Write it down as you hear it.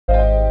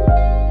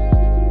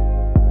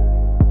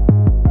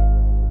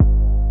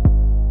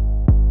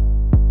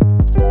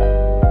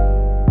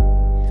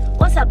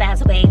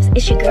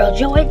It's your girl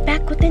Joy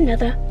back with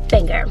another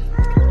banger.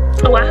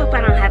 Oh, I hope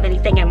I don't have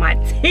anything in my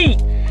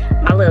teeth.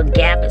 My little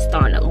gap is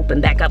starting to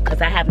open back up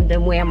because I haven't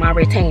been wearing my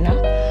retainer.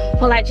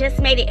 Well, I just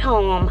made it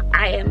home.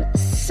 I am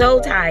so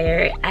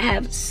tired. I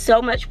have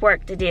so much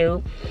work to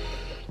do.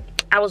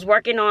 I was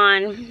working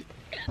on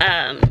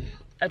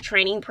a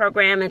training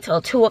program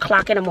until 2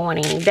 o'clock in the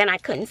morning. Then I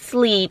couldn't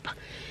sleep.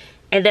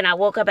 And then I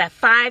woke up at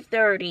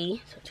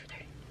 5:30. So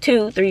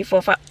 2, 3,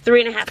 4, 5,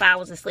 3.5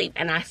 hours of sleep.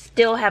 And I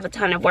still have a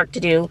ton of work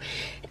to do.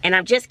 And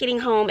I'm just getting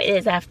home. It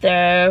is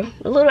a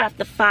little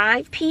after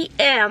 5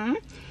 p.m.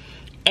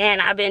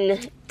 And I've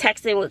been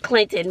texting with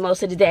Clinton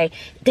most of the day.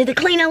 Did the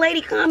cleaning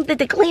lady come? Did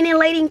the cleaning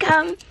lady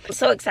come? I'm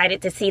so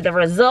excited to see the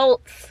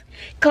results.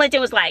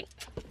 Clinton was like,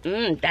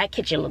 that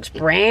kitchen looks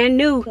brand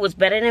new. It was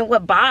better than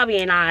what Bobby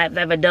and I have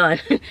ever done.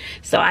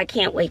 So I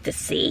can't wait to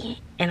see.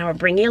 And I'm gonna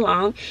bring you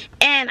along.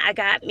 And I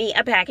got me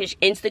a package.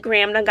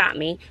 Instagram done got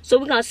me. So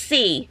we're gonna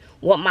see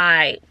what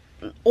my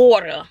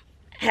order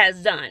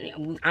has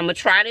done. I'm gonna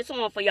try this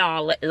on for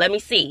y'all. Let me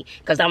see,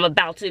 because I'm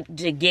about to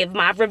give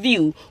my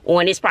review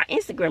on this part.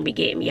 Instagram be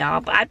getting me, y'all,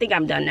 but I think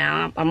I'm done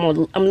now. I'm a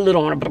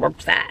little on the broke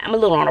side. I'm a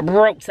little on the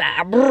broke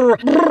side.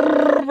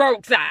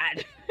 Broke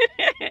side.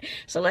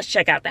 So let's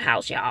check out the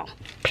house, y'all.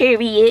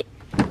 Period.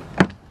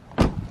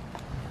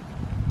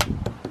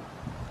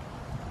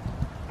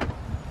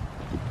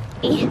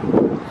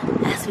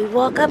 As we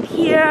walk up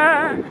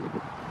here.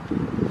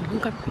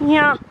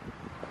 Yeah.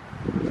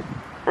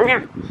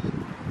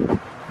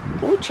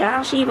 Oh,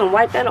 child, she even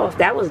wiped that off.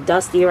 That was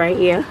dusty right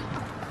here.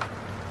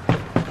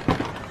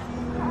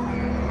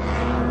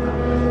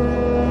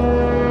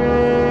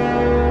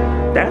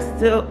 That's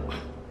still...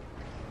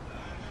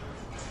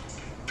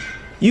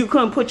 You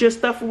couldn't put your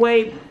stuff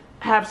away,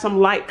 have some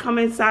light come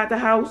inside the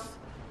house?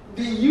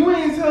 You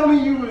ain't tell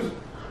me you was...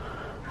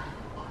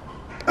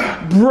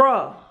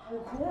 Bruh.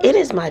 It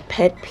is my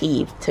pet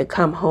peeve to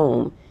come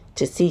home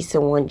to see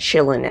someone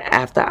chilling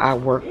after I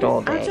worked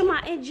all day.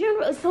 In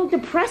general, it's so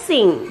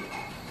depressing.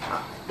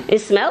 It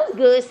smells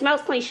good. It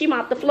smells clean. She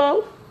mopped the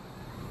floor?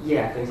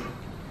 Yeah, I think so.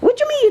 What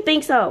you mean you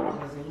think so?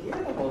 I wasn't here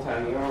the whole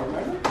time. You don't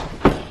remember?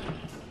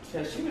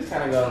 Cause she was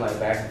kind of going like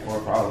back and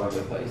forth all over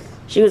the place.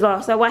 She was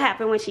off. So what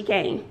happened when she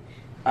came?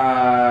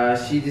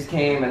 She just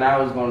came and I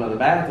was going to the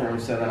bathroom.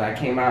 So then I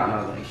came out and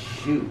I was like,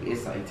 shoot,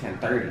 it's like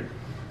 10:30.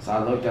 So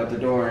I looked out the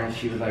door and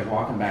she was like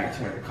walking back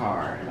to her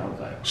car and I was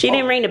like, She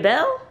didn't ring the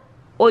bell?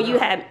 Or no. You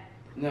had...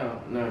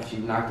 No, she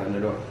knocked on the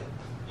door.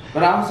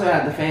 But I also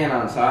had the fan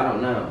on, so I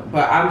don't know.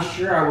 But I'm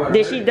sure I would.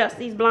 Did she dust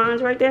these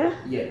blinds right there?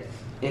 Yes.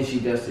 And she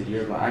dusted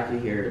your blind. I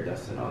could hear her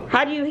dusting all the time.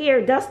 How do you hear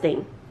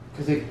dusting?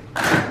 Because it...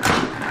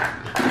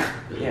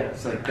 Yeah,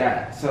 it's like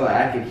that. So like,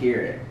 I could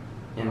hear it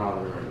in all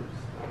the rooms.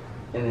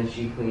 And then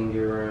she cleaned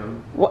your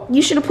room. What?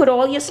 You should have put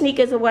all your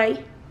sneakers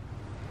away.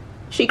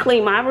 She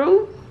cleaned my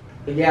room?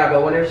 Yeah,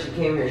 but whenever she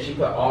came here, she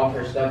put all of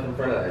her stuff in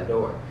front of that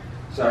door.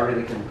 So I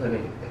really couldn't put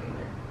anything in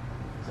there.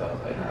 So I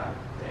was like, ah,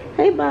 dang.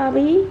 Hey,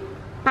 Bobby.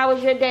 How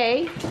was your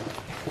day?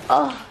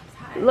 Oh,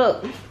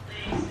 look.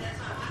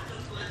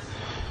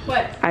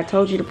 What? I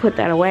told you to put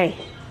that away.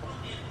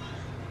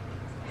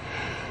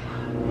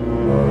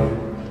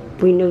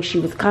 We knew she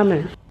was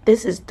coming.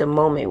 This is the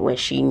moment when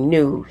she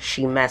knew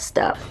she messed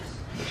up.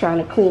 Trying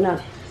to clean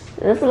up.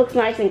 This looks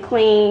nice and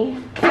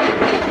clean.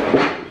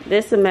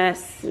 This a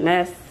mess.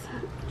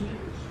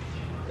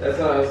 That's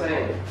what I was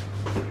saying.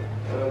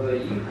 I was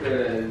like, you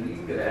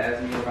could have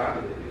asked me about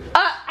it.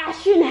 I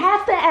shouldn't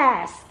have to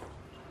ask.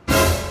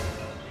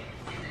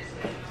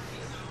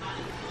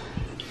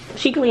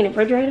 She clean the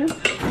refrigerator?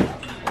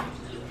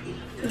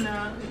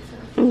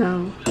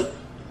 No.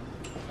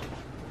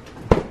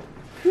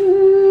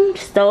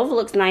 Stove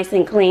looks nice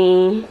and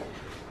clean.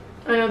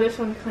 I know this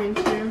one's clean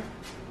too.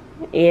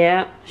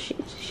 Yeah,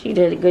 she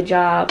did a good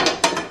job.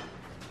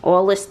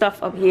 All this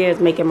stuff up here is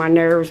making my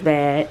nerves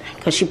bad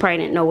because she probably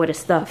didn't know where the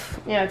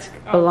stuff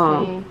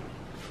belonged. Clean.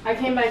 I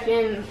came back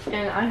in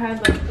and I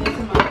had like this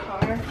in my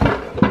car.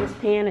 This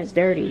pan is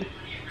dirty.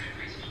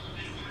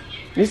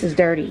 This is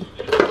dirty.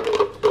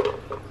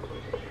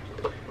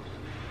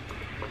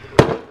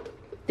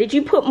 Did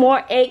you put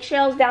more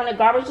eggshells down the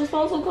garbage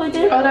disposal,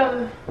 Clinton?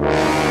 Oh,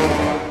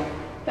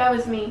 that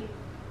was me.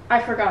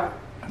 I forgot.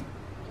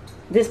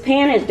 This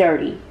pan is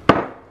dirty.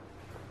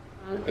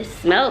 It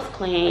smells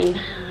clean.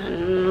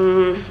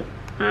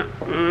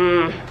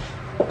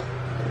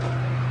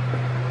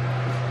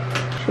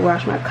 Should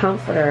wash my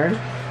comforter.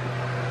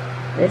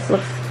 This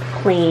looks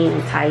clean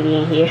and tidy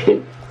in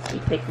here. She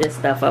picked this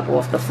stuff up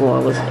off the floor.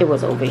 It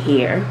was over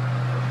here.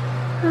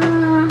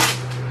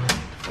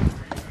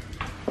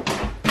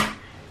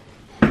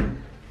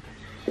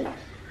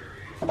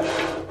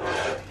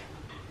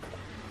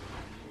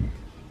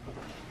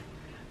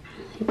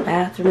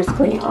 Bathroom is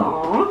clean.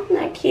 Aw, isn't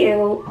that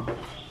cute?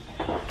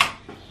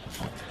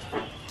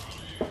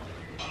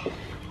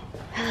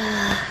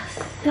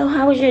 So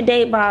how was your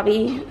day,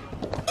 Bobby?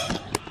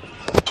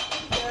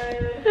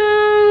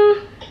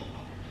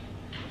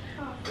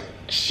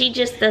 She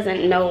just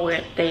doesn't know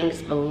where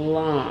things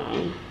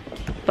belong.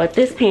 But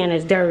this pan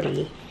is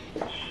dirty.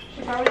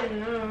 She probably didn't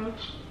know.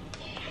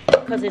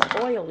 look, because it's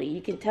oily.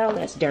 You can tell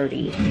that's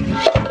dirty.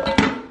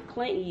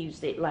 Clinton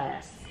used it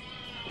last.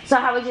 So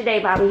how was your day,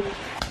 Bobby?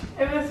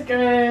 It was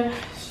good,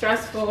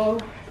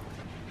 stressful.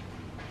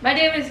 My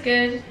day was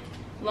good,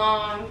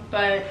 long,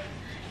 but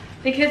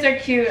the kids are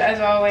cute as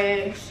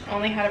always.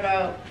 Only had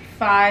about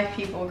 5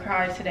 people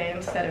cry today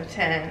instead of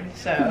 10,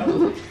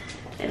 so.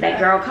 Did that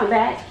girl come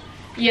back?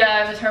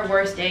 Yeah, it was her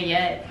worst day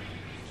yet.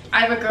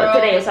 I have a girl. But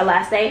today is her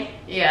last day?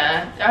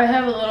 Yeah, I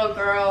have a little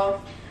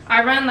girl.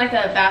 I run like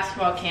a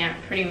basketball camp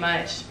pretty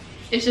much.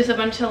 It's just a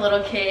bunch of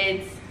little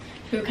kids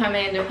who come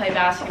in to play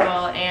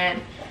basketball,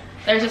 and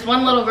there's this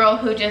one little girl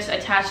who just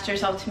attached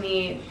herself to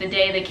me the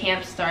day the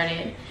camp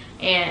started,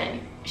 and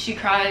she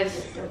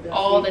cries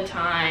all the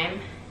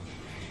time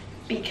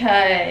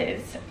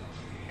because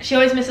she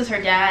always misses her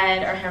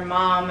dad or her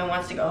mom and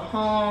wants to go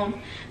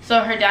home.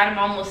 So her dad and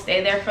mom will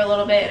stay there for a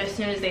little bit, and as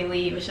soon as they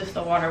leave, it's just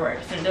the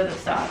waterworks and it doesn't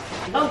stop.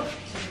 Oh,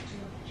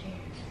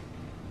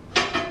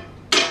 I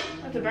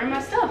have to burn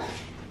my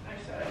stuff.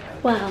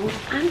 Well,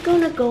 I'm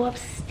gonna go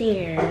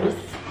upstairs.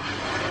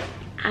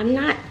 I'm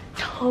not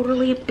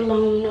totally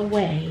blown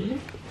away.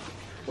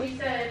 We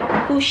said,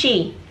 Who's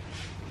she?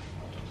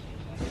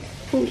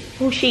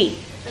 Who's she?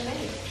 the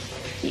maid.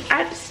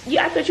 I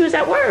thought you was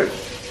at work.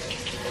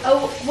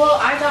 Oh, well,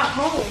 I got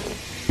home.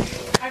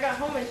 I got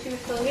home and she was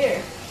still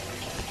here.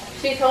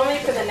 She told me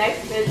for the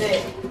next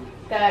visit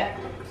that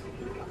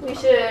we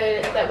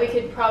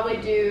could probably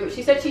do,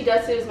 she said she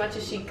dusted as much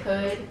as she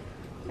could,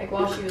 like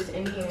while she was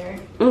in here.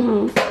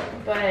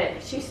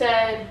 But she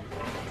said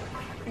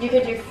you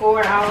could do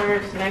 4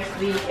 hours next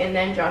week and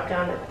then drop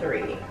down to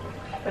 3.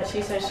 But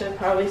she said she'll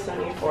probably still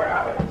need 4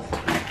 hours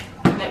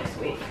next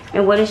week.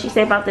 And what did she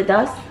say about the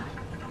dust?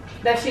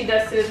 That she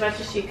dusted as much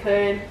as she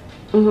could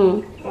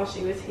while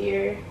she was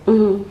here.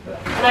 Mm-hmm.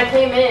 And I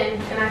came in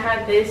and I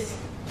had this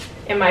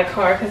in my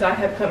car because I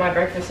had put my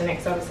breakfast in it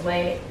because I was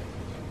late.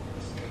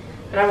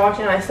 And I walked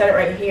in and I set it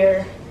right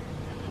here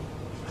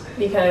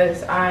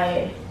because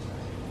I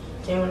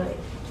didn't want to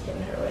get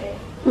in her way.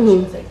 She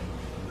was like,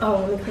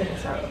 oh, let me clean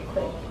this out real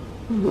quick.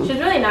 She was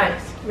really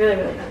nice, really,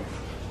 really nice.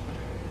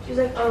 She was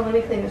like, oh, let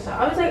me clean this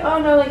out. I was like, oh,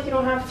 no, like, you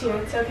don't have to.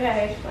 It's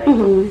okay. Like,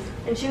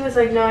 and she was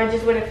like, no, I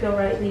just wouldn't feel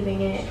right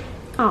leaving it.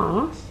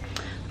 Aw.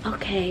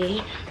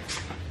 Okay.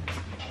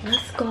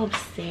 Let's go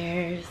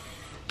upstairs.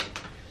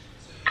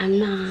 I'm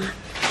not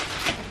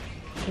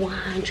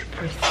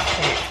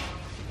 100%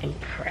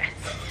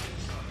 impressed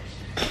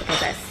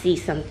because I see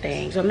some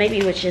things, or maybe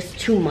it was just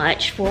too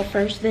much for a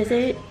first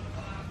visit.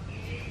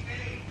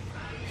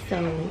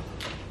 So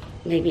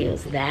maybe it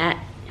was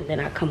that, and then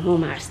I come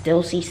home and I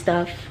still see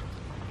stuff.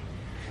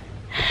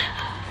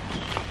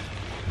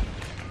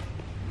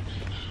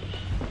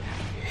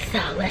 So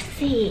let's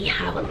see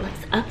how it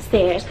looks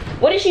upstairs.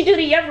 What did she do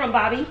to your room,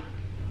 Bobby?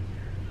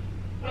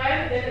 Well, I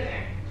haven't been in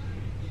there.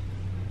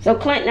 So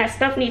Clinton, that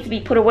stuff needs to be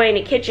put away in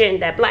the kitchen.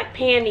 That black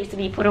pan needs to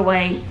be put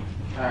away.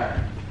 Alright.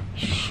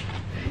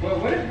 Well,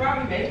 what is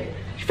Bobby making?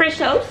 French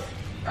toast.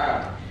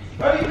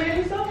 Bobby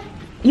making stuff?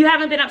 You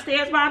haven't been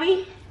upstairs,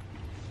 Bobby?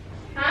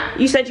 Huh?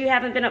 You said you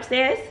haven't been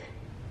upstairs?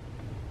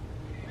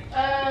 Oh,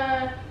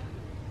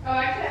 actually I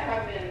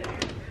have been in there.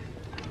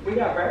 We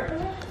got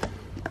breakfast?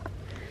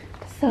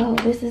 So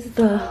this is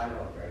the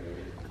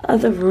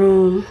other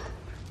room.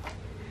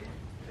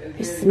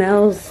 It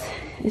smells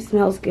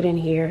good in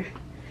here.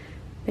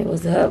 There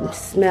was a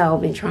smell,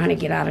 been trying to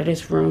get out of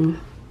this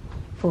room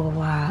for a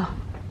while.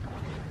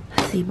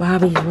 Let's see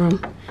Bobby's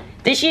room.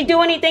 Did she do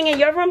anything in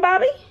your room,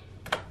 Bobby?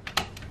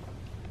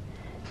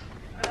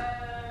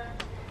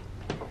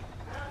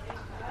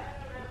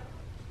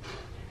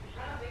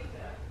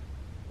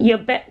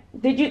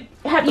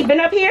 Have you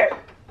been up here?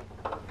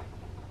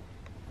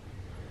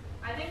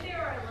 I think they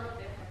were a little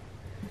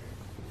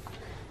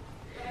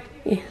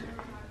different. Yeah.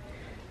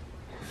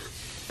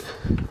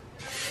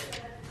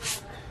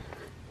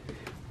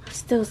 I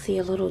still see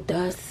a little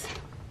dust.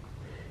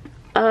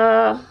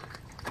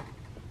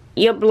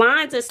 Your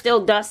blinds are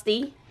still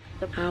dusty.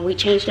 We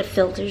changed the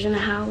filters in the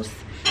house,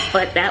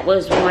 but that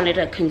was one of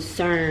the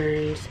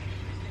concerns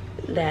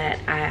that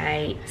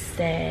I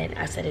said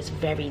it's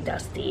very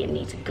dusty. It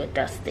needs a good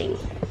dusting.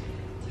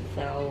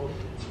 So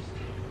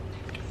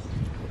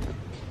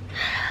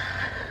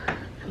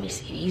let me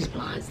see these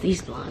blinds.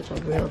 These blinds are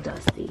real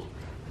dusty.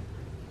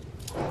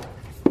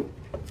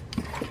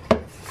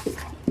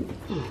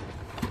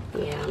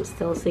 Yeah, I'm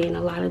still seeing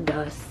a lot of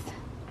dust.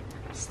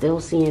 Still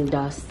seeing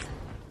dust.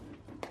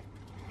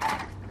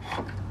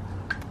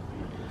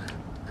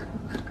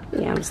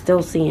 Yeah, I'm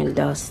still seeing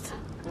dust.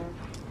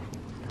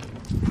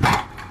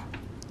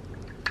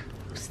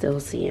 Still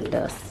seeing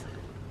dust.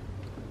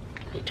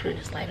 Let me turn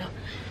this light off.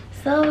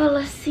 So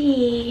let's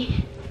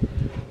see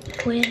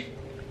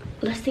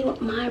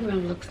what my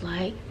room looks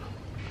like.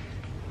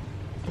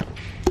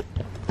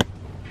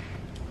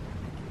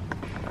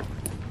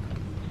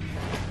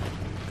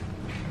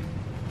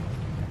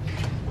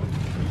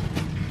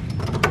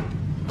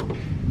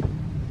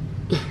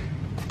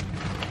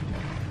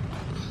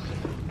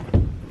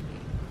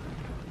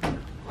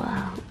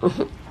 Wow.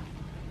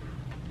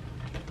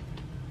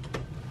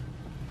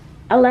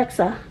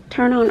 Alexa,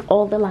 turn on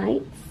all the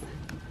lights.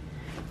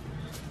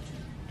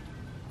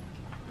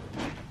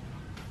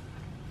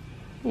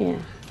 Yeah.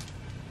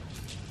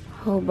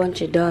 Whole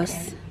bunch of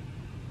dust.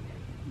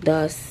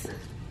 Dust.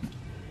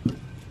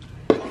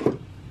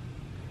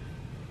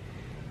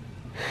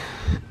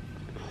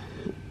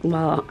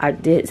 Well, I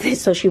did.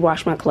 So she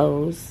washed my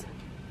clothes.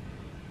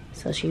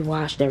 So she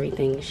washed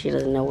everything. She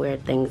doesn't know where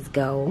things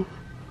go.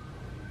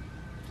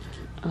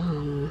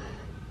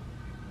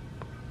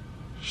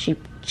 She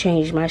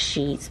changed my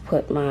sheets,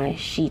 put my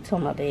sheets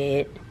on my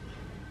bed.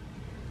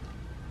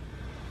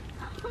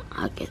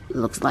 It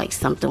looks like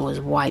something was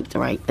wiped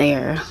right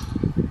there.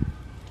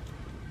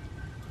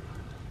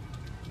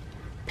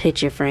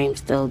 Picture frame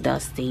still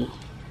dusty.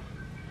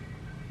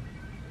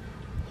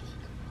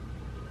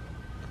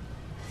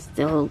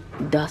 Still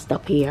dust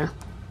up here.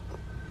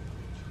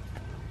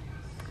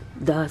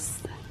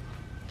 Dust.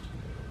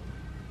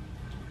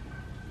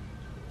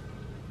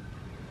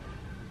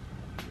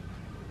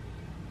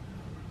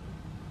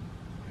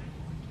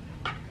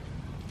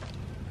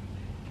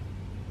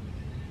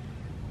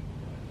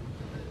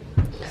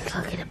 Let's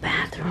look at the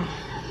bathroom.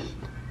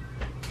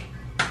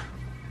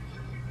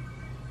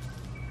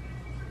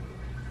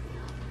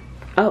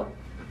 Oh,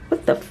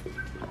 what the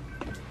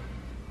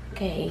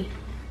okay.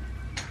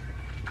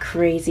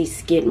 Crazy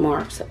skid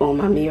marks on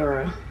my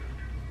mirror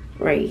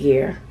right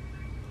here.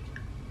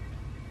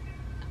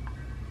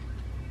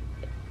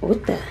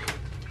 What the?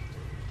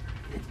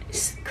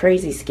 It's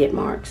crazy skid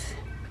marks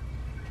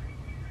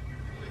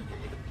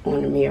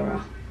on the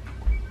mirror.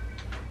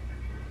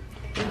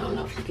 I don't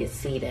know if you can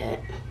see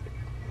that.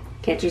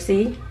 Can't you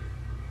see?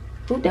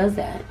 Who does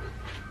that?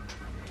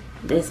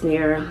 This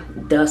mirror,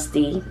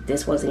 dusty.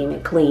 This wasn't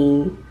even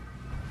clean.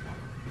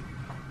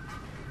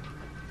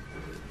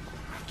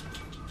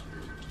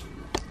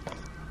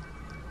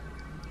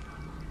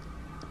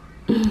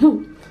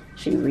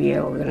 She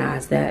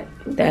reorganized that.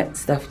 That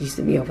stuff used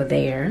to be over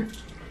there.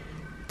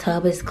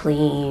 Tub is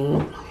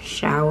clean.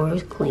 Shower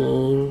is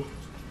clean.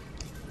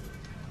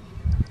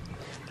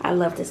 I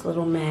love this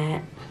little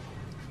mat.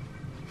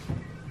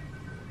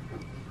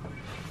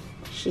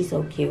 She's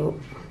so cute.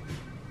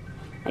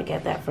 I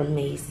got that from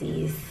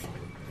Macy's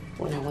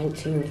when I went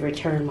to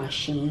return my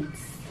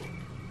sheets.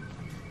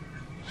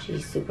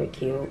 She's super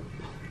cute.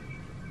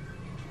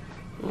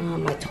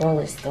 My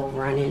toilet's still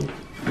running.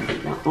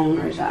 The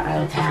owners are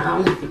out of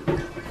town.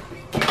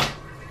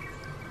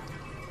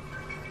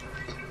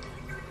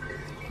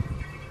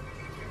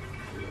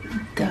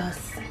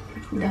 Dust,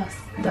 dust,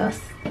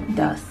 dust,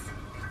 dust,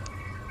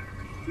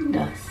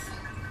 dust.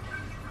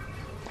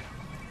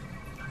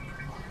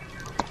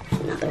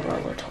 Another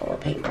roll of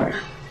toilet paper.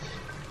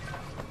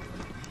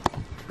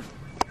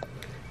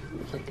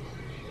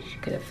 She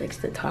could have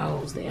fixed the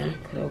towels there.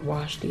 Could have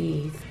washed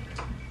these.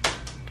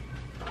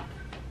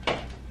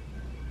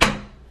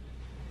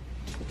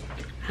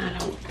 I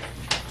don't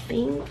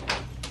think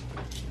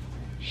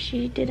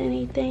she did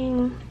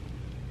anything.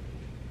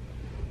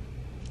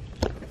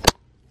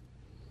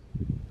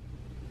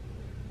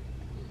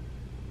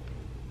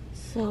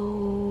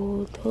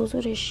 So those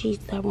are the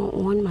sheets that were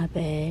on my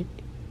bed.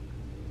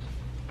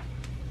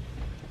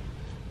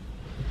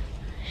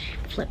 She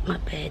flipped my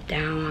bed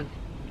down.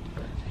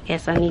 I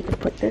guess I need to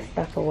put this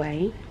stuff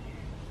away.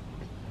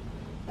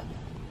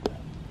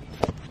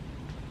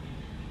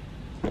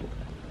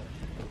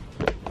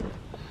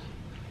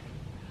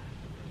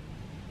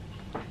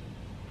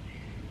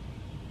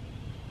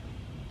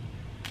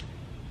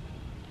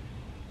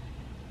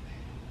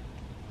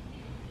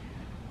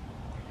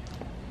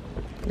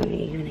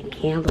 Even the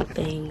candle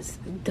things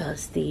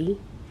dusty.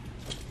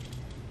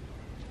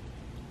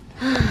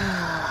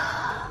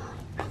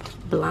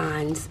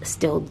 Blinds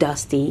still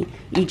dusty.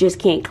 You just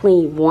can't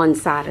clean one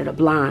side of the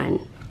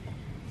blind.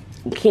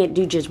 You can't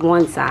do just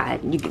one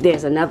side.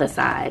 There's another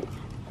side.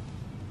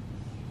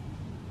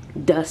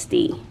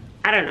 Dusty.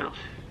 I don't know.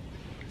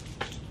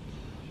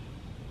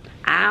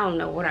 I don't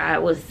know what I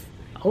was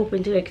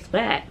hoping to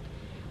expect,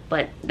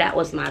 but that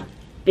was my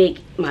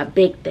big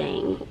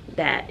thing,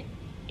 that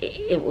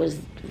it was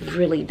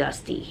really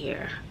dusty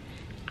here.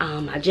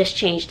 I just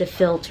changed the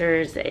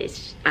filters.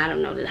 I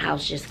don't know, the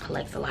house just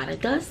collects a lot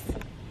of dust.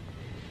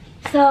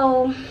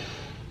 So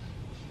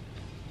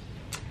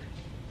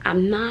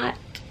I'm not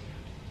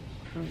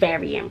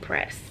very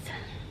impressed.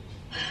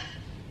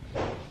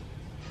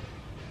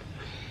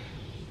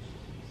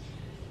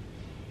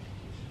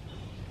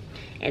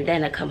 And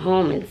then I come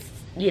home and,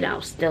 you know,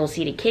 still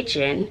see the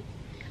kitchen.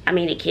 I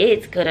mean, the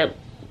kids could have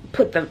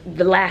put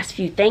the last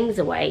few things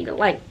away.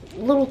 Like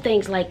little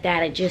things like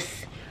that, it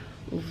just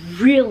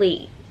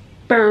really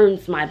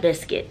burns my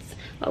biscuits.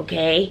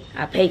 Okay,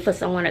 I pay for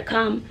someone to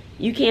come.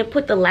 You can't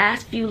put the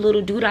last few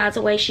little doodads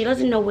away. She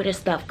doesn't know where the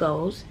stuff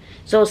goes,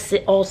 so it's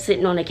all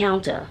sitting on the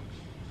counter.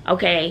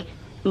 Okay,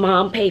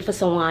 mom paid for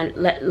someone.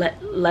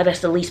 Let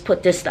us at least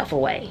put this stuff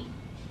away,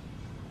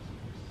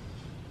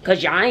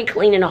 cause y'all ain't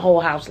cleaning the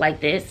whole house like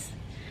this.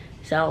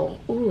 So,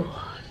 ooh,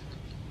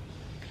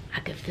 I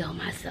could feel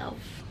myself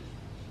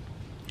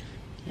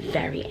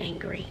very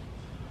angry.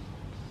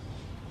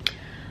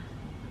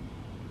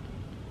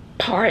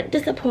 part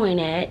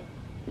disappointed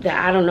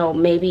that, I don't know,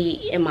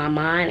 maybe in my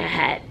mind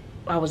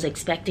I was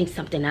expecting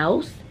something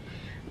else.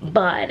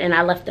 And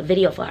I left the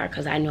video for her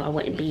because I knew I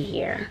wouldn't be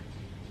here.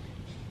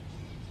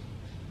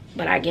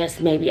 But I guess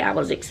maybe I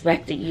was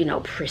expecting, you know,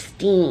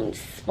 pristine,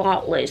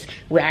 spotless,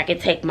 where I could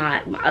take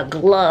a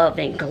glove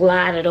and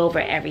glide it over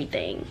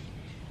everything.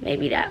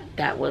 Maybe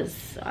that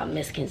was a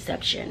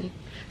misconception.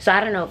 So I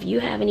don't know if you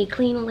have any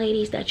cleaner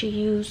ladies that you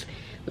use.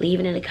 Leave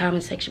it in the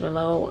comment section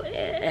below.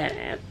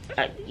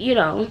 You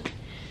know.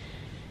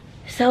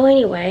 So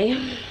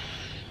anyway,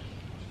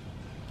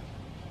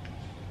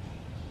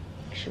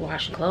 she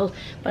washing clothes.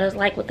 But it's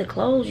like with the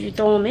clothes, you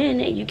throw them in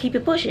and you keep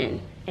it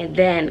pushing. And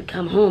then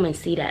come home and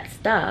see that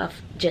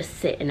stuff just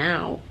sitting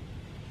out.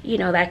 You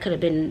know, that could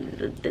have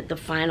been the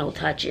final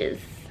touches,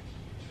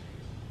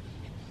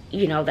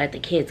 you know, that the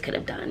kids could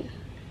have done.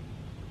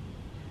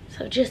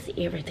 So just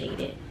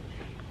irritated.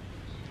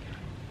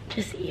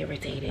 Just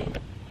irritated.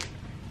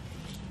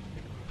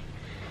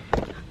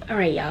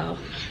 Alright, y'all.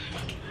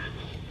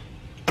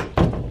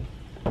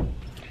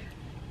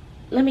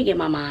 Let me get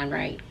my mind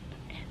right.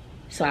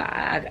 So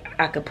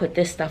I could put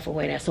this stuff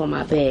away that's on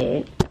my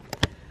bed.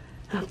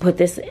 I'll put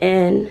this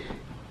in.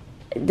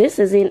 This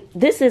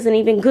isn't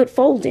even good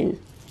folding.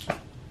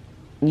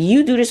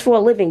 You do this for a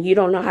living. You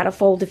don't know how to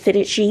fold a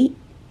fitted sheet.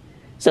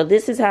 So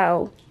this is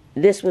how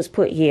this was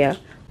put here.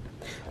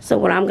 So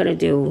what I'm gonna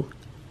do,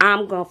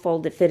 I'm gonna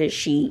fold the fitted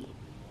sheet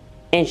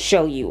and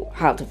show you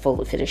how to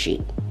fold a fitted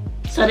sheet.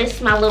 So this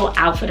is my little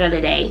outfit of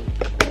the day.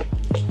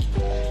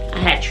 I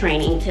had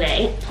training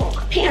today. Pull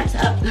my pants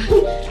up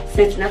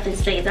since nothing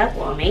stays up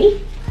on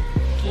me.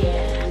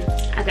 And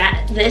I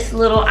got this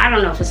little, I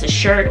don't know if it's a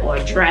shirt or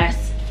a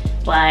dress,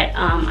 but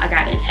I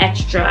got an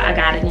extra. I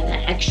got it in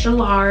an extra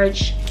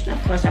large. And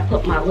of course I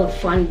put my little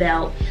fun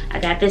belt. I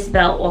got this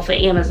belt off of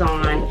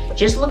Amazon.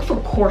 Just look for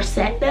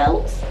corset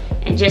belts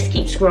and just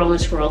keep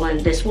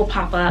scrolling. This will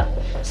pop up.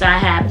 So I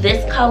have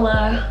this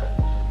color,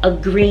 a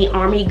green,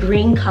 army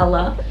green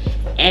color,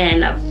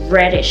 and a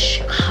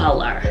reddish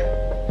color.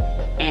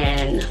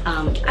 And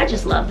I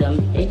just love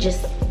them. It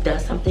just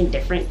does something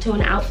different to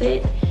an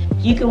outfit.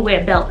 You can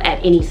wear a belt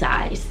at any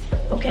size,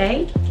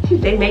 okay?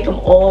 They make them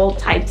all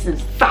types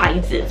of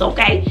sizes,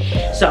 okay?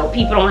 So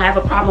people don't have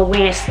a problem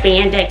wearing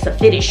spandex, a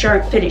fitted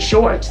shirt, fitted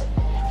shorts,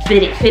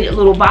 fitted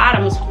little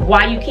bottoms.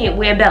 Why you can't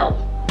wear a belt?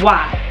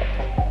 Why?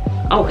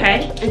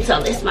 Okay? And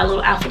so this is my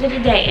little outfit of the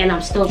day, and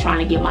I'm still trying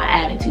to get my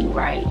attitude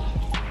right.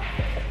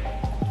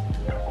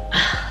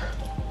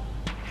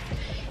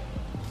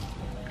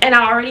 And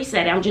I already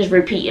said it, I'm just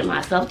repeating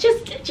myself.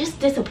 Just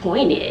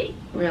disappointed,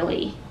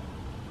 really.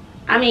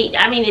 I mean,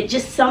 it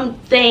just, some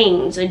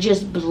things are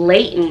just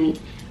blatant.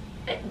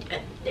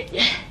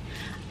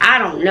 I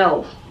don't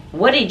know.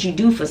 What did you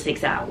do for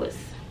 6 hours?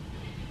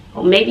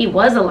 Or maybe it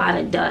was a lot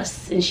of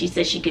dust, and she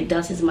said she could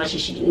dust as much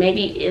as she.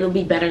 Maybe it'll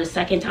be better the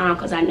second time,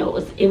 because I know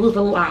it was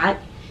a lot.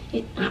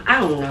 I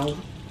don't know.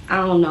 I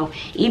don't know.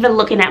 Even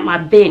looking at my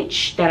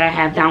bench that I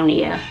have down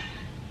there,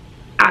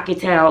 I could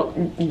tell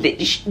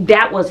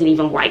that wasn't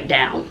even wiped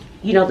down.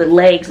 You know, the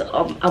legs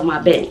of my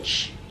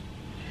bench.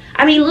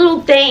 I mean,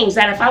 little things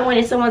that if I went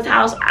in someone's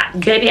house,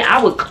 baby,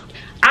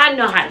 I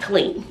know how to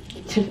clean.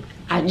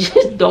 I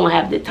just don't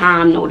have the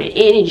time nor the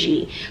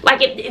energy.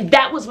 Like if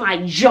that was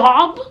my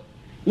job,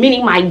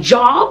 meaning my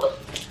job,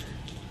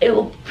 it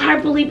would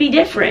probably be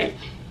different.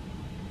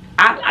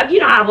 You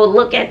know, I would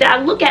look at that.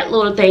 I look at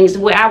little things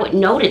where I would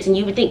notice, and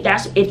you would think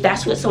if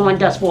that's what someone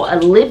does for a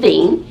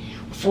living,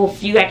 for a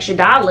few extra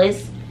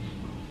dollars.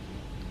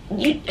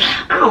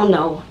 I don't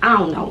know.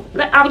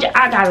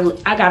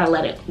 I gotta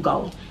let it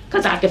go,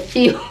 cause I could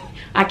feel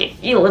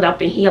it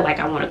up in here like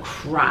I want to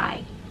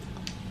cry.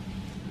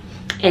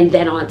 And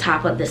then on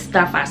top of the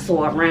stuff I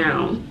saw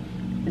around,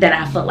 that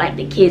I felt like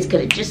the kids could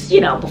have just, you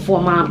know,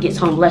 before mom gets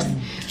home,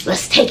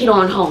 let's take it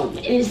on home.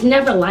 And it's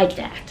never like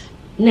that.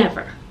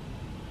 Never.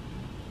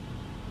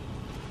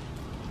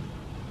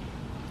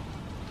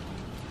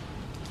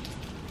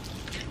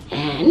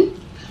 And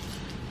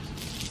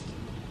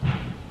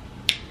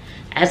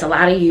as a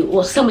lot of you,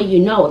 well, some of you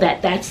know,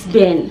 that's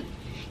been,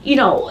 you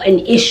know, an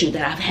issue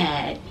that I've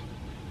had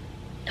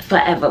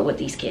forever with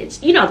these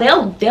kids. You know,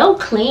 they'll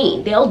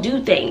clean, they'll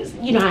do things.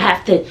 You know, I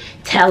have to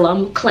tell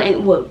them.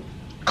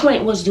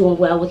 Clint was doing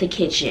well with the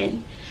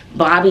kitchen.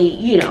 Bobby,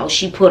 you know,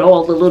 she put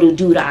all the little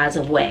doodads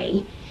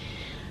away.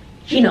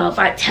 You know, if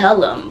I tell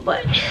them,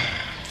 but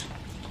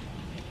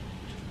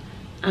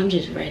I'm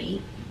just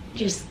ready.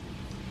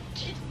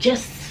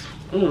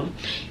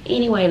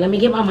 Anyway, let me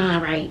get my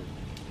mind right.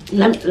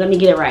 Let me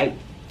get it right.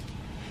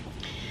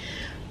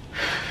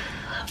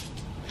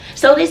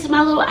 So this is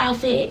my little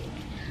outfit.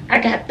 I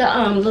got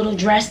the little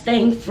dress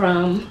thing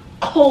from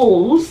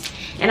Kohl's,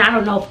 and I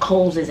don't know if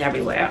Kohl's is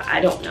everywhere. I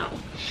don't know.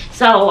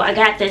 So I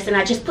got this, and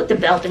I just put the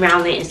belt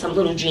around it and some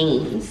little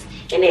jeans.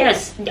 And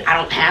I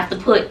don't have to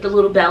put the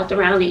little belt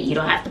around it. You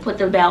don't have to put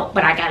the belt,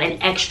 but I got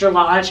an extra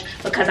large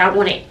because I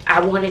wanted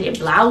it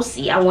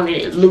blousey. I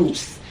wanted it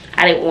loose.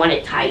 I didn't want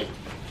it tight.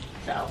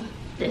 So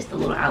this is the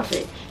little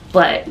outfit.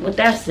 But with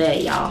that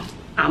said, y'all,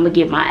 I'm gonna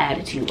give my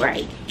attitude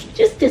right.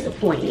 Just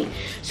disappointing.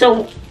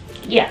 So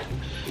yeah,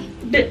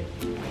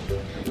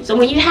 so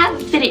when you have a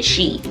fitted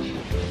sheet,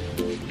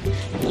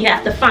 you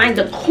have to find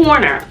the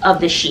corner of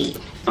the sheet.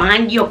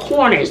 Find your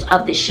corners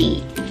of the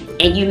sheet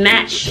and you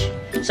match.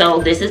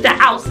 So this is the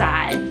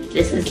outside,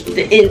 this is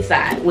the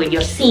inside where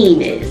your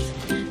seam is.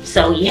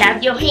 So you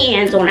have your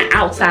hands on the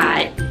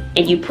outside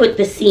and you put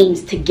the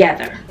seams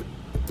together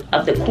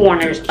of the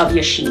corners of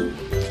your sheet.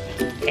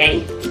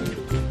 Okay,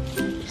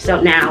 so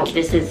now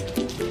this is,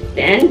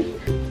 then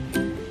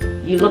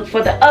you look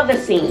for the other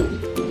seam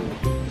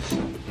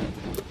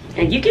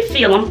and you can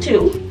feel them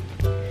too.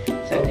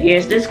 So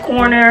here's this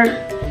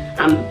corner,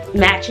 I'm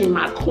matching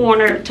my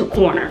corner to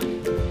corner,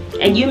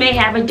 and you may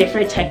have a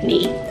different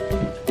technique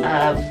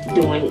of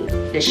doing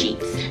the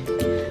sheets,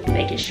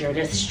 making sure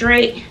they're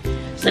straight.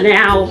 So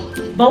now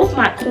both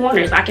my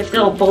corners, I can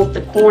feel both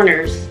the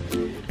corners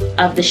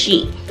of the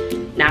sheet.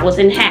 Now it's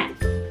in half.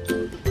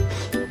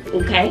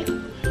 Okay,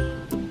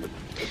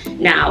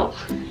 now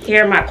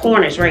here are my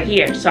corners right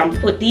here. So I'm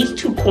gonna put these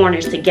two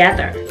corners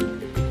together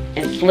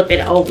and flip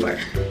it over.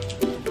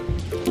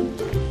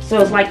 So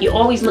it's like you're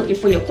always looking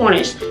for your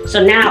corners.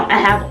 So now I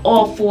have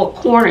all four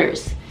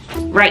corners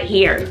right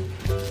here.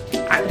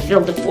 I can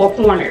feel the four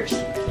corners.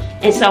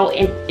 And so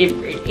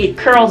it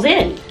curls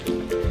in.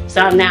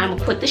 So now I'm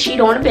gonna put the sheet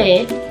on the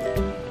bed.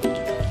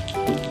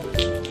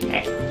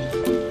 Okay,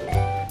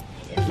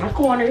 here's my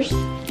corners.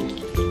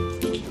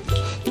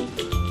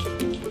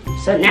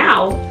 So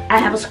now I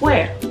have a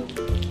square,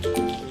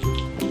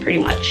 pretty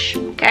much,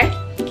 okay?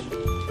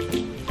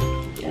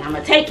 And I'm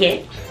gonna take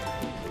it,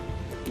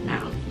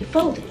 now you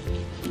fold it.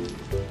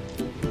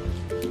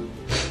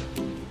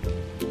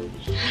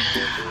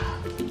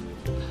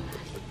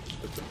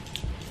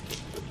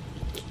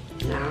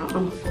 Now I'm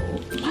gonna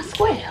fold my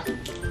square.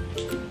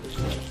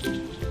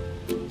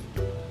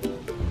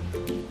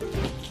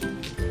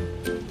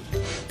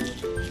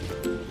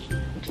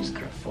 Just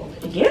curve fold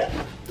it again.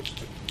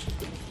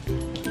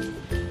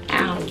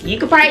 Now you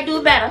could probably do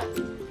it better,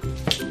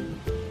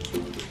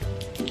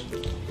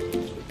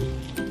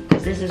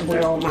 because this is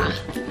where all my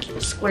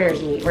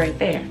squares meet, right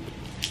there.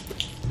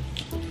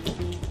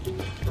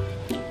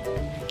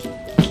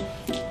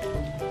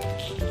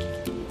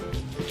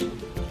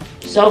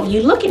 So if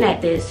you're looking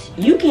at this,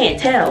 you can't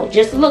tell.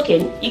 Just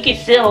looking, you can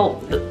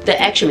feel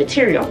the extra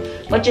material.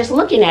 But just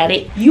looking at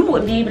it, you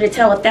wouldn't be able to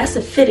tell if that's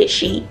a fitted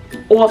sheet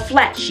or a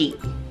flat sheet.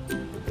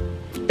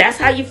 That's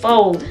how you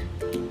fold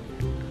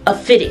a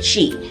fitted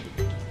sheet.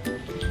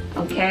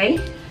 Okay,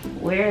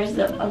 where is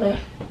the other?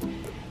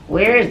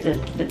 Where is the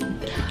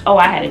oh,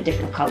 I had a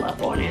different color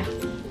up on there.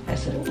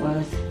 That's what it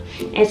was.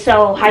 And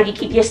so how you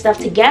keep your stuff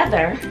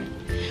together,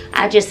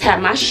 I just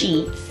have my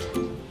sheets.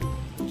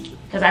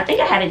 Because I think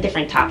I had a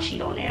different top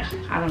sheet on there.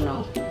 I don't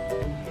know.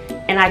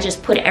 And I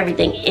just put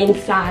everything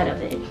inside of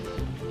it.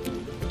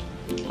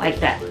 Like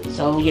that.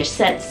 So your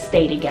sets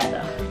stay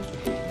together.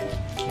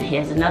 And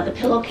here's another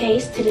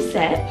pillowcase to the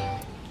set.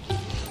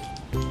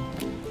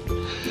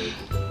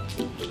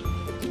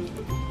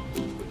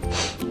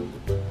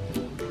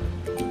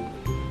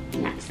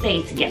 And that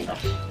stays together.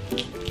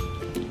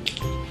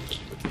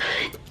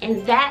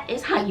 And that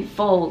is how you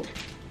fold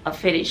a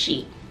fitted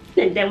sheet.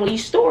 And then when you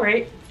store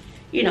it,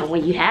 you know,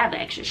 when you have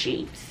extra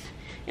sheets,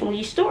 and when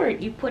you store it,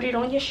 you put it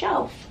on your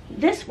shelf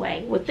this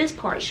way with this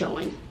part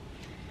showing.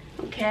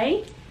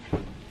 Okay,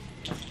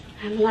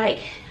 I'm like,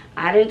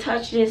 I didn't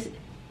touch this.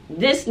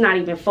 This not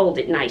even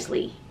folded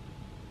nicely.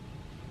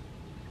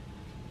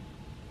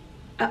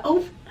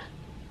 Oh,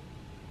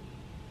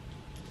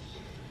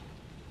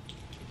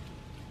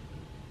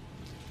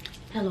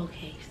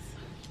 pillowcase.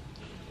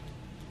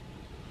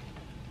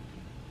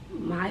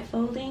 My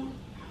folding,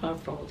 her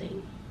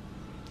folding.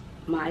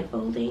 My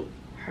folding,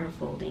 her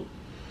folding.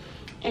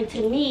 And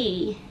to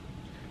me,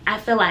 I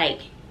feel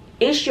like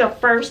it's your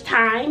first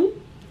time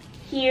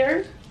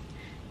here,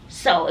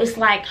 so it's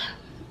like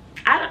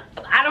I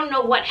don't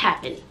know what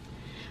happened,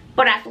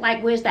 but I feel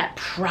like, where's that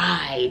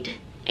pride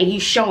and you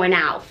showing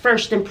out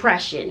first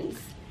impressions?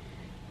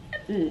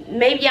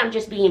 Maybe I'm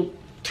just being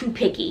too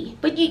picky,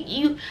 but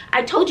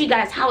I told you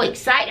guys how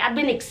excited I've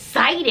been.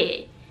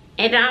 Excited,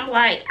 and I'm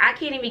like, I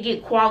can't even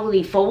get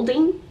quality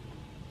folding.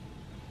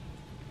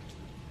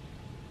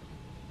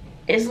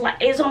 It's like,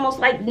 it's almost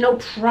like no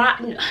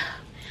pride.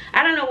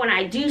 I don't know, when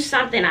I do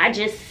something, I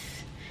just,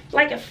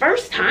 like the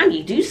first time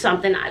you do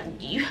something, I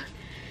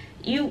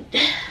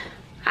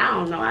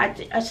don't know, I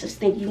just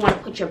think you want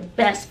to put your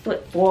best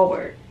foot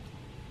forward.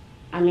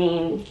 I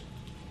mean,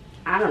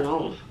 I don't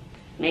know,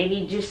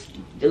 maybe just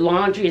the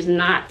laundry is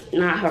not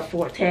her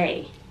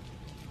forte.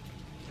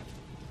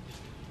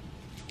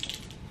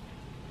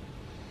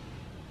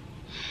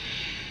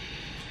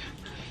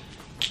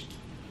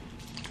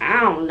 I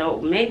don't know,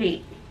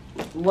 maybe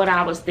what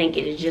I was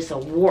thinking is just a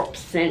warped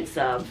sense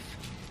of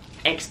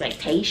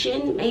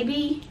expectation.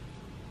 Maybe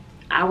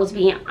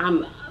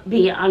I'm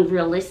being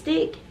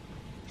unrealistic.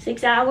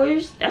 6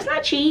 hours, that's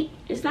not cheap.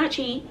 It's not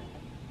cheap.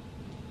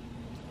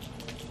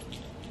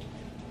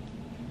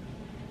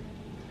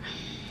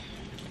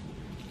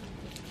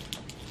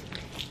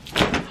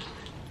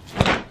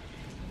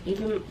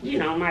 Even, you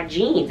know, my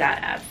jeans,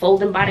 I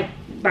fold them by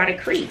the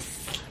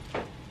crease.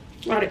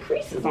 By the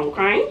creases, I'm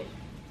crying.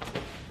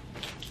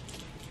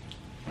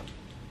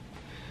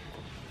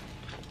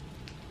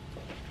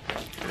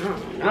 I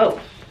don't know.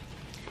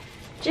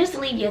 Just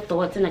leave your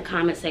thoughts in the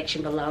comment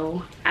section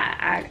below.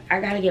 I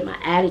gotta get my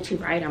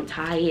attitude right. I'm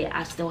tired.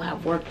 I still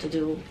have work to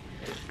do.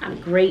 I'm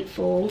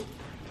grateful.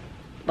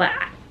 But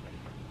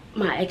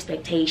my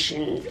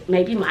expectations,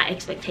 maybe my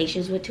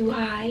expectations were too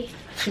high.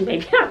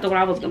 Maybe I thought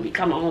I was gonna be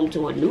coming home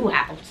to a new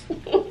house.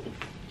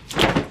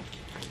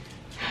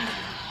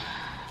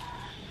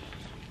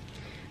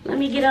 Let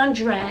me get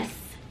undressed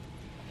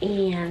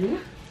and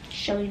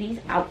show you these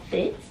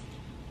outfits.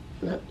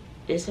 Look,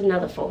 there's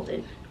another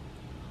folded.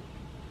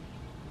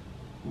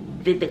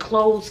 Did the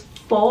clothes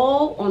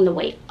fall on the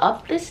way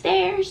up the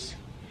stairs?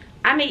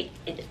 I mean,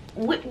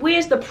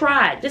 where's the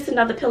pride? This is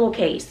another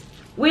pillowcase.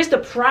 Where's the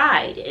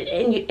pride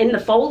in the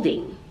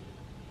folding?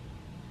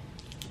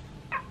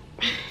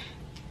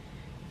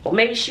 Or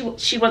maybe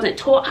she wasn't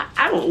taught.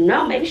 I don't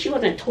know. Maybe she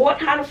wasn't taught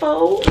how to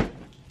fold.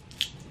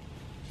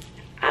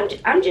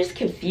 I'm just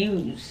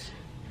confused.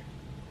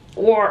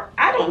 Or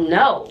I don't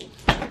know.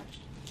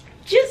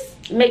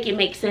 Just make it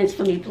make sense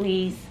for me,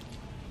 please.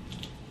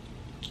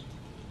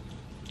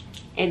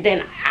 And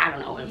then, I don't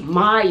know, in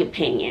my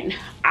opinion,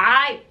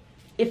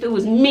 if it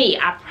was me,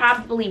 I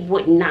probably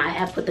would not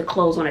have put the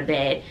clothes on a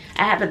bed.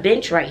 I have a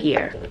bench right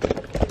here.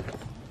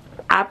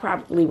 I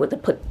probably would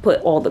have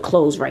put all the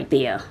clothes right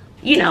there.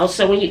 You know,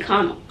 so when you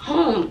come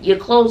home, your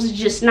clothes is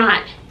just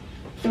not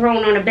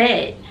thrown on a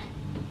bed.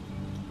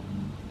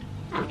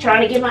 I'm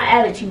trying to get my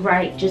attitude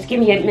right. Just give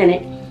me a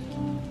minute.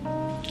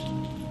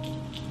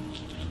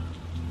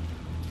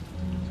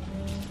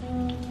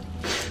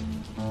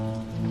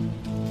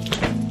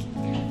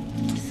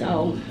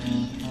 So,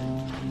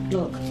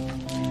 look,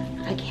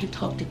 I can't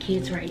talk to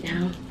kids right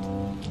now.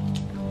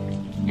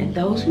 And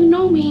those who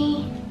know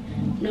me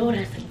know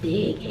that's a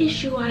big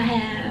issue I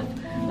have.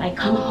 Like,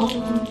 come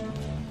home,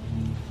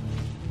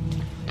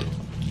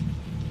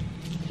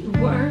 you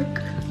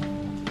work.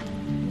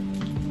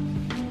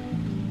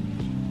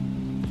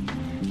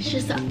 It's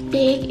just a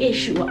big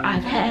issue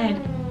I've had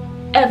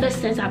ever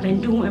since I've been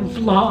doing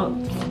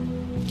vlogs.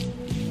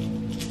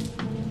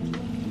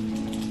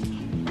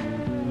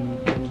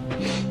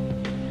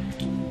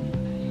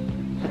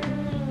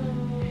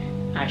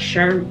 My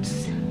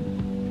shirts.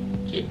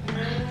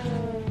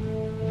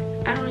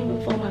 I don't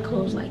even fold my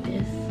clothes like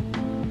this.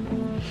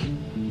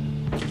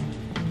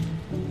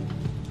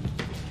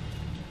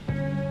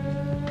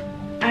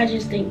 I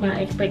just think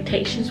my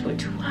expectations were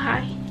too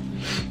high.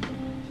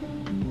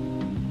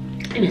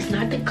 And it's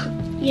not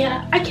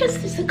yeah, I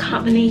guess it's a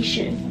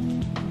combination.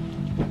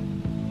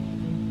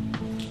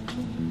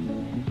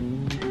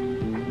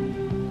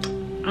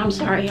 I'm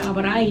sorry, y'all,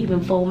 but I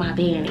even fold my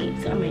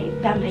panties. I mean,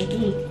 that may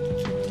be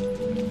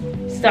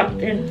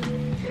something.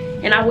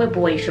 And I wear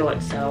boy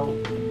shorts, so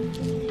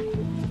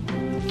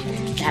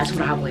that's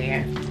what I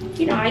wear.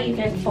 You know, I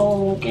even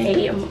fold,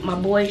 okay, my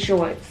boy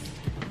shorts.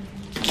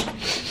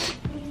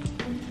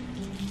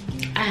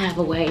 I have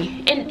a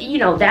way, and you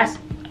know, that's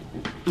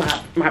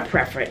my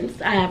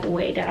preference. I have a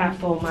way that I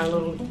fold my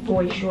little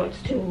boy shorts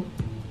too.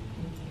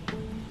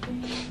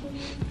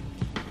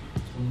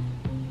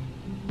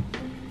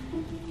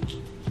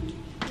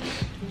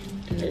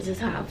 And this is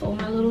how I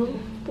fold my little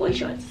boy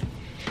shorts.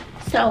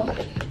 So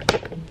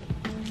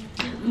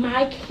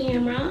my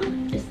camera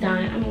is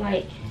done. I'm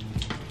like,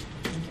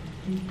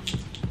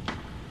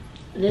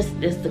 this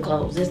the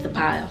clothes, this the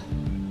pile.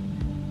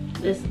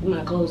 This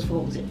my clothes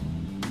folded.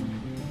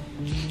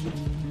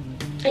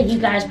 And you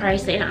guys probably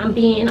saying I'm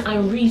being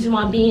unreasonable,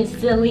 I'm being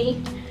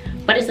silly,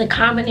 but it's a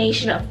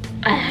combination of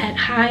I had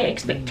high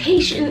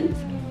expectations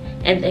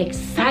and the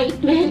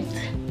excitement.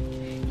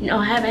 You know,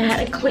 I haven't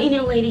had a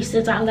cleaning lady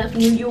since I left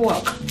New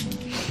York.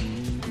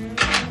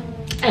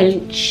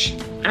 And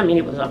I mean,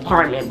 it was an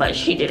apartment, but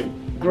she did a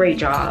great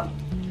job.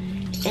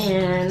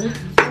 And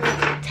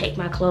take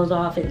my clothes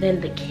off, and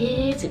then the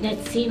kids, and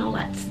then seeing all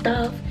that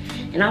stuff.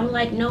 And I'm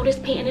like, no, this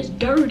pan is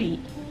dirty.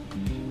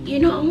 You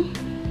know?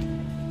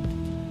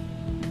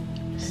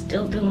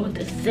 Still dealing with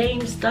the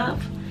same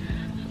stuff.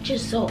 I'm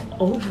just so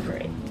over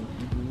it.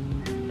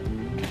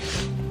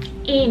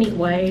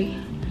 Anyway,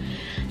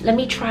 let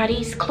me try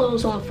these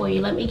clothes on for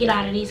you. Let me get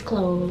out of these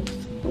clothes,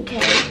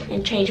 okay?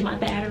 And change my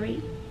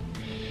battery.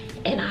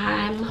 And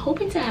I'm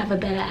hoping to have a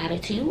better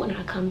attitude when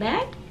I come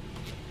back.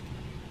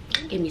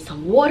 Give me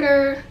some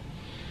water.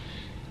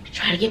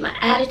 Try to get my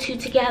attitude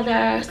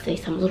together. Say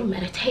some little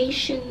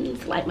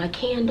meditations, light my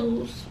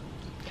candles.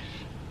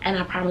 And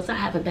I promise I'll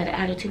have a better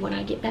attitude when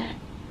I get back.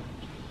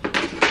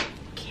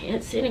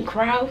 Can't sit and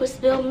cry over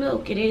spilled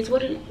milk. It is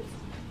what it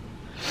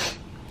is.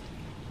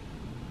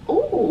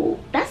 Ooh,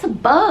 that's a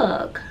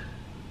bug.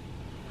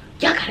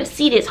 Y'all gotta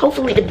see this.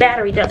 Hopefully the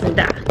battery doesn't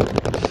die.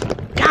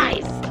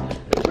 Guys,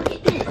 look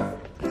at this.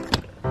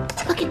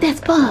 Look at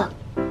this bug.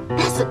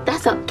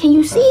 That's a, can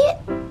you see it?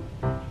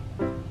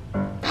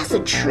 That's a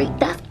tree.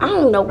 I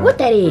don't know what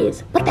that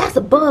is, but that's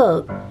a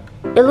bug.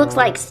 It looks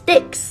like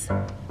sticks.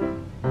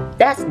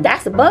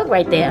 That's a bug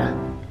right there.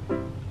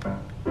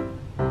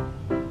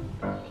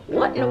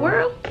 What in the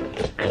world?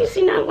 I ain't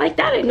seen nothing like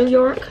that in New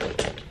York.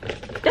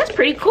 That's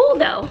pretty cool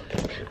though.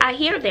 I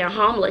hear they're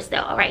harmless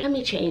though. All right, let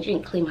me change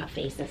and clean my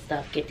face and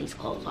stuff. Get these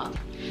clothes on.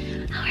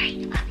 All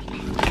right.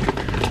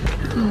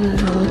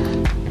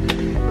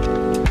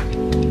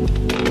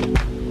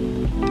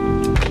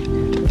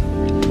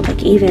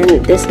 Like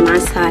even this my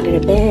side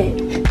of the bed.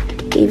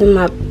 Even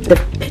the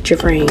picture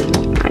frame.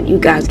 You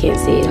guys can't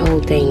see it. The whole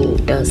thing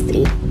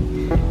dusty.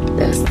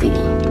 Dusty.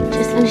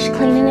 Just finished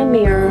cleaning the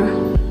mirror.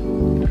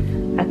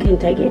 I couldn't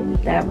take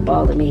it. That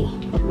bothered me.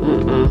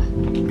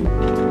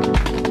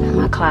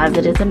 My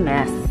closet is a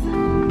mess.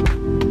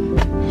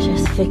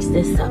 Just fix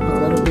this up a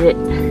little bit.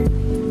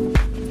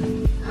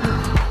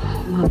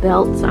 My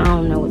belts, I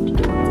don't know what to do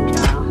with them,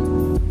 y'all.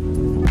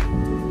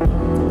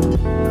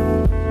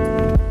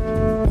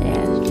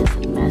 Yeah, it's just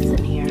a mess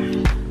in here.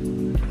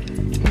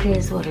 It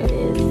is what it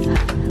is.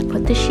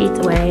 Put the sheets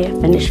away. I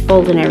finished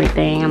folding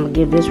everything. I'm gonna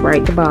give this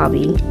right to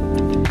Bobby.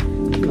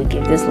 I'm gonna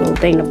give this little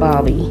thing to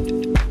Bobby.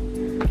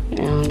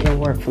 And it'll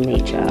work for me,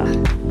 y'all.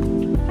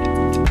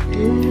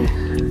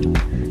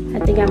 I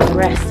think I'm gonna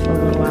rest for a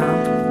little while.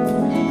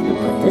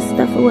 Put this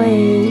stuff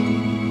away.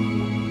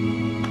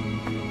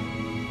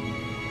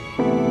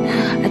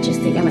 I just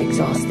think I'm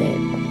exhausted.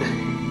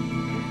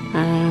 I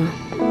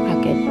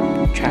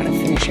could try to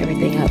finish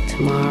everything up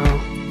tomorrow.